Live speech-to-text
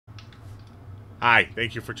Hi,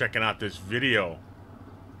 thank you for checking out this video.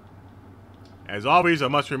 As always, I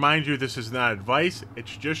must remind you this is not advice,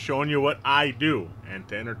 it's just showing you what I do and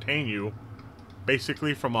to entertain you,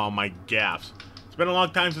 basically from all my gaffes. It's been a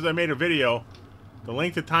long time since I made a video. The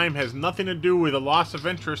length of time has nothing to do with a loss of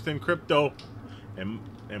interest in crypto and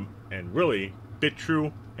really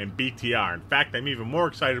Bitrue and BTR. In fact, I'm even more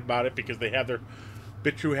excited about it because they have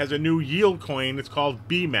Bitrue has a new yield coin. It's called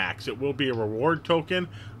BMAX. It will be a reward token.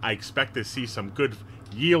 I expect to see some good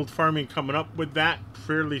yield farming coming up with that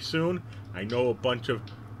fairly soon. I know a bunch of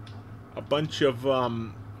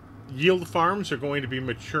yield farms are going to be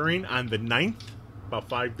maturing on the 9th, about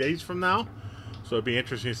 5 days from now. So it'll be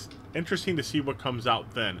interesting to see what comes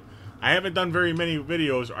out then. I haven't done very many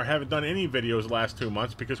videos, or haven't done any videos the last 2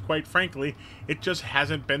 months because, quite frankly, it just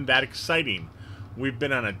hasn't been that exciting. We've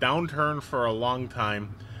been on a downturn for a long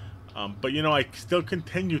time, but you know, I still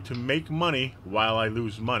continue to make money while I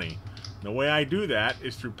lose money. And the way I do that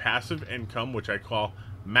is through passive income, which I call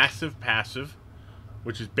massive passive,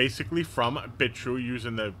 which is basically from Bitrue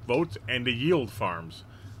using the votes and the yield farms.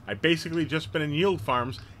 I basically just been in yield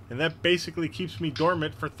farms, and that basically keeps me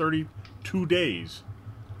dormant for 32 days.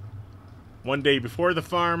 1 day before the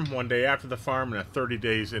farm, 1 day after the farm, and 30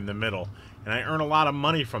 days in the middle. And I earn a lot of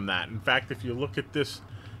money from that. In fact, if you look at this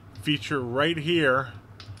feature right here,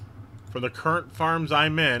 for the current farms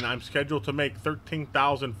I'm in, I'm scheduled to make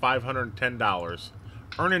 $13,510,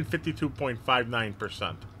 earning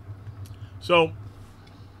 52.59%. So,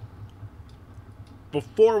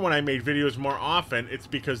 before, when I made videos more often, it's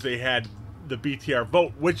because they had the BTR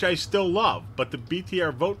vote, which I still love, but the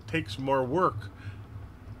BTR vote takes more work.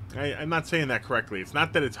 I'm not saying that correctly. It's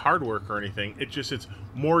not that it's hard work or anything. It's just it's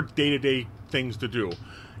more day-to-day things to do.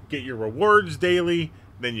 Get your rewards daily,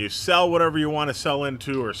 then you sell whatever you want to sell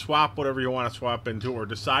into, or swap whatever you want to swap into, or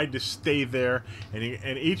decide to stay there.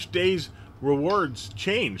 And each day's rewards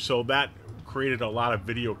change, so that created a lot of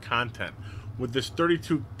video content. With this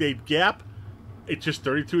 32-day gap, it's just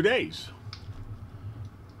 32 days.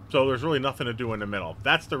 So there's really nothing to do in the middle.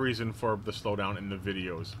 That's the reason for the slowdown in the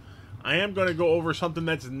videos. I am going to go over something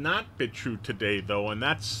that's not Bitrue today, though, and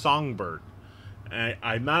that's Songbird.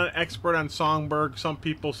 I'm not an expert on Songbird. Some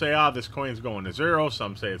people say, this coin's going to 0.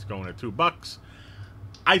 Some say it's going to $2.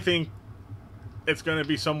 I think it's going to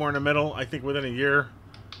be somewhere in the middle. I think within a year,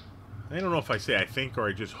 I don't know if I say I think or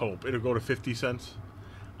I just hope, it'll go to 50 cents.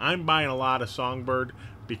 I'm buying a lot of Songbird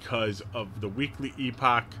because of the weekly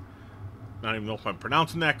epoch. I don't even know if I'm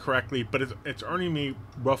pronouncing that correctly, but it's earning me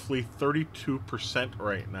roughly 32%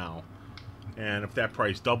 right now. And if that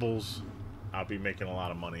price doubles, I'll be making a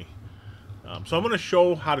lot of money. So I'm going to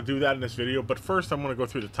show how to do that in this video, but first I'm going to go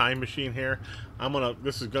through the time machine here.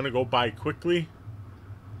 This is going to go by quickly.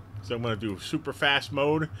 So I'm going to do super fast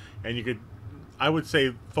mode, and I would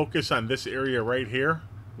say focus on this area right here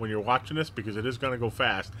when you're watching this, because it is going to go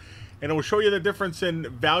fast. And it will show you the difference in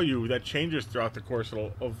value that changes throughout the course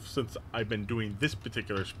since I've been doing this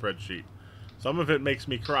particular spreadsheet. Some of it makes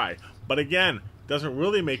me cry. But again, doesn't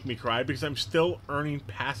really make me cry because I'm still earning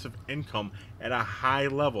passive income at a high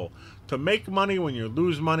level. To make money when you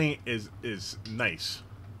lose money is nice.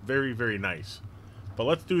 Very, very nice. But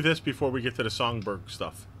let's do this before we get to the Songbird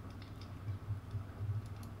stuff.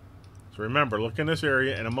 So remember, look in this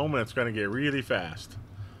area. In a moment, it's going to get really fast.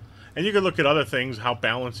 And you can look at other things, how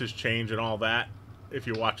balances change and all that, if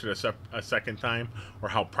you watch it a second time, or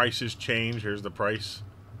how prices change. Here's the price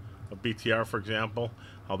of BTR, for example,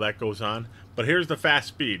 how that goes on. But here's the fast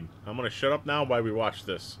speed. I'm going to shut up now while we watch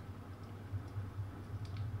this.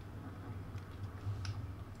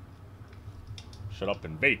 Shut up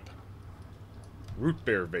and vape. Root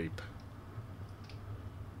beer vape.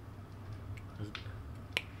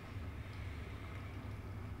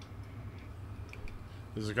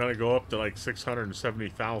 This is going to go up to like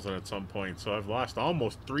 670,000 at some point. So I've lost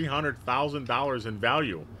almost $300,000 in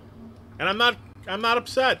value. And I'm not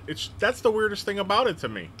upset. That's the weirdest thing about it to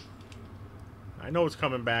me. I know it's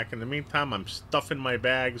coming back. In the meantime, I'm stuffing my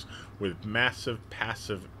bags with massive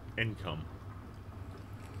passive income.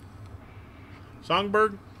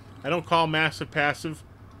 Songbird, I don't call massive passive.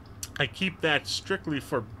 I keep that strictly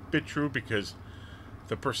for Bitrue because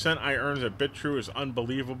the percent I earn at Bitrue is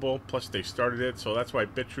unbelievable. Plus, they started it, so that's why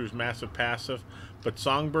Bitrue is massive passive. But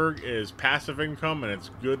Songbird is passive income, and it's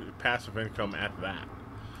good passive income at that.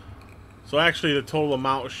 So actually, the total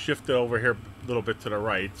amount shifted over here a little bit to the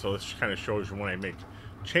right. So this kind of shows you when I make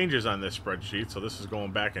changes on this spreadsheet. So this is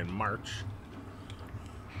going back in March.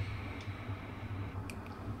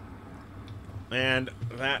 And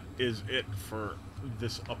that is it for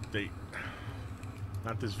this update.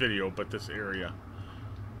 Not this video, but this area.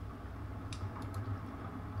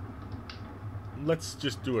 let's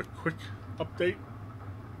just do a quick update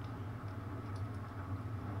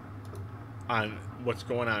on what's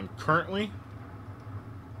going on currently.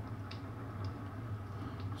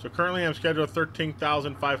 So currently I'm scheduled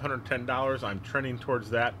 $13,510. I'm trending towards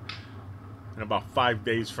that in about 5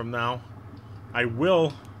 days from now. I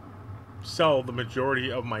will sell the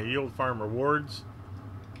majority of my yield farm rewards.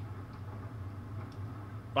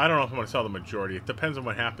 I don't know if I'm going to sell the majority. It depends on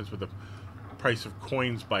what happens with the price of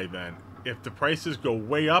coins by then. If the prices go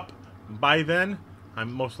way up by then,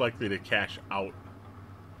 I'm most likely to cash out.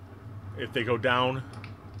 If they go down,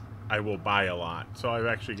 I will buy a lot. So I've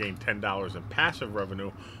actually gained $10 in passive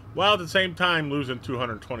revenue, while at the same time losing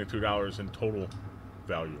 $222 in total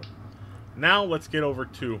value. Now let's get over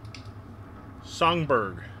to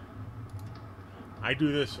Songbird. I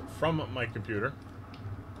do this from my computer.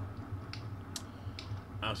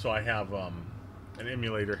 So I have an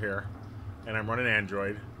emulator here, and I'm running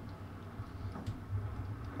Android.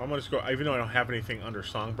 I'm going to just go, even though I don't have anything under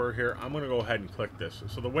Songbird here, I'm going to go ahead and click this.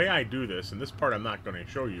 So the way I do this, and this part I'm not going to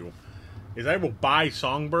show you, is I will buy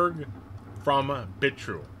Songbird from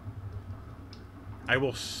Bitrue. I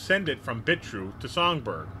will send it from Bitrue to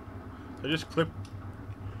Songbird. So just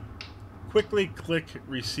quickly click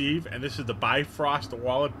receive, and this is the Bifrost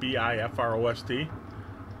wallet, Bifrost.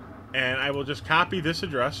 And I will just copy this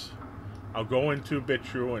address. I'll go into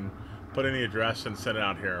Bitrue and put in the address and send it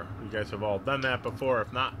out here. You guys have all done that before.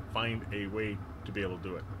 If not, find a way to be able to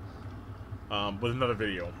do it with another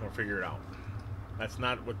video. We'll figure it out. That's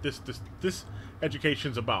not what this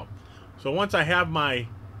education's about. So once I have my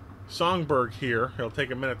Songbird here, it'll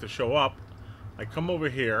take a minute to show up. I come over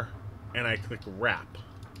here and I click wrap.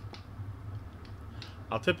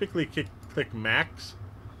 I'll typically click max.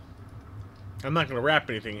 I'm not going to wrap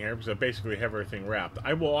anything here because I basically have everything wrapped.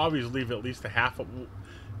 I will always leave at least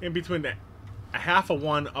in between a half of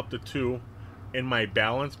 1 up to 2 in my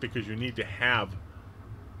balance, because you need to have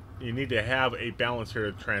a balance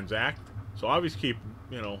here to transact. So always keep,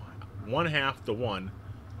 1/2 to 1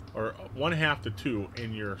 or 1/2 to 2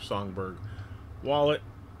 in your Songbird wallet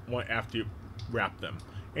after you wrap them.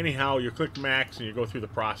 Anyhow, you click max and you go through the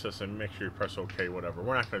process and make sure you press OK, whatever.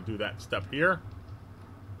 We're not going to do that step here.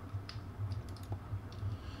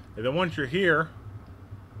 And then once you're here,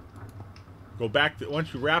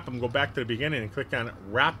 once you wrap them, go back to the beginning and click on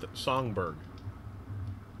Wrapped Songbird.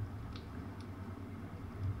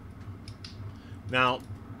 Now,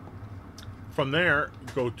 from there,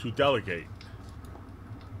 go to Delegate.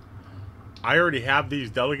 I already have these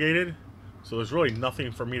delegated, so there's really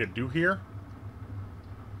nothing for me to do here.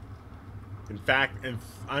 In fact,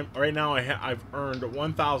 right now I've earned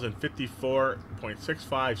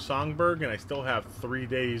 1,054.65 Songbird, and I still have 3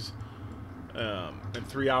 days and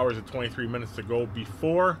 3 hours and 23 minutes to go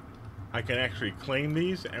before I can actually claim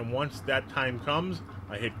these. And once that time comes,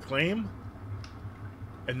 I hit claim,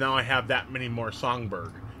 and now I have that many more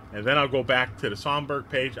Songbird. And then I'll go back to the Songbird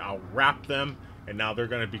page, I'll wrap them, and now they're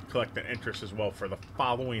going to be collecting interest as well for the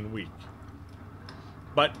following week.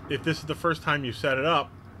 But if this is the first time you set it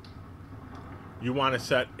up, you want to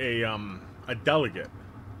set a delegate.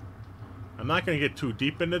 I'm not going to get too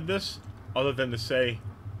deep into this, other than to say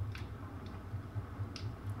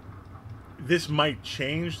this might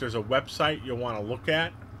change. There's a website you'll want to look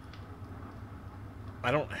at. I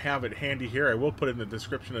don't have it handy here. I will put it in the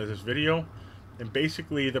description of this video. And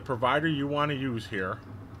basically, the provider you want to use here,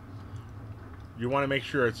 you want to make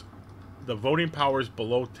sure the voting power is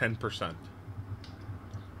below 10%.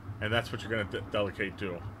 And that's what you're going to delegate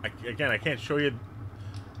to. Again, I can't show you.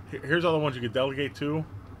 Here's all the ones you can delegate to.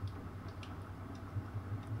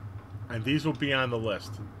 And these will be on the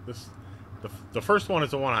list. The first one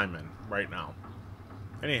is the one I'm in right now.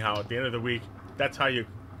 Anyhow, at the end of the week, that's how you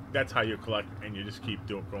collect, and you just keep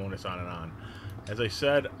going this on and on. As I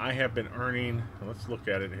said, I have been earning. Let's look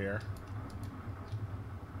at it here.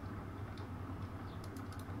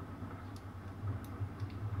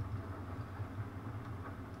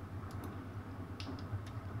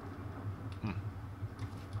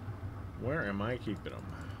 Where am I keeping them?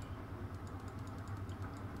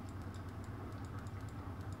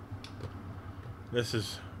 This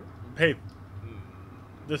is when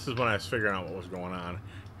I was figuring out what was going on.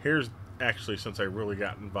 Here's actually since I really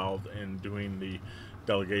got involved in doing the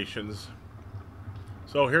delegations.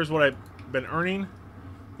 So here's what I've been earning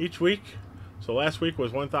each week. So last week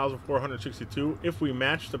was 1,462. If we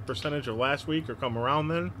match the percentage of last week or come around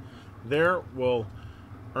then, there we'll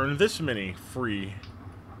earn this many free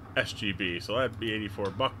SGB. So that'd be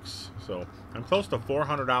 84 bucks. So I'm close to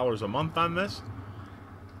 $400 a month on this.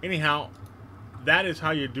 Anyhow, that is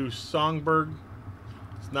how you do Songbird.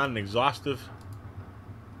 It's not an exhaustive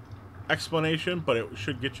explanation, but it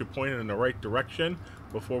should get you pointed in the right direction.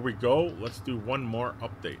 Before we go, let's do one more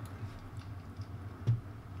update.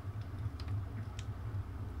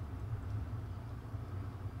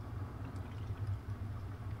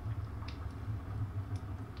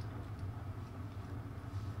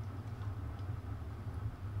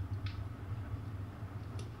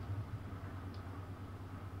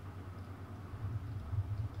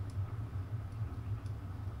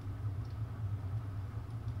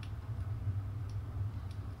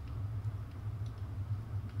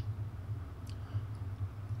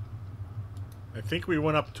 I think we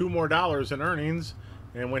went up $2 more in earnings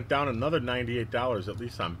and went down another $98, at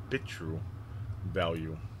least on Bitrue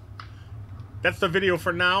value. That's the video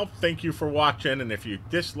for now. Thank you for watching, and if you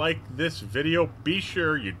dislike this video, be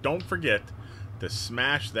sure you don't forget to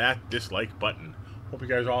smash that dislike button. Hope you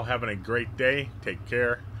guys are all having a great day. Take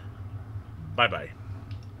care. Bye-bye.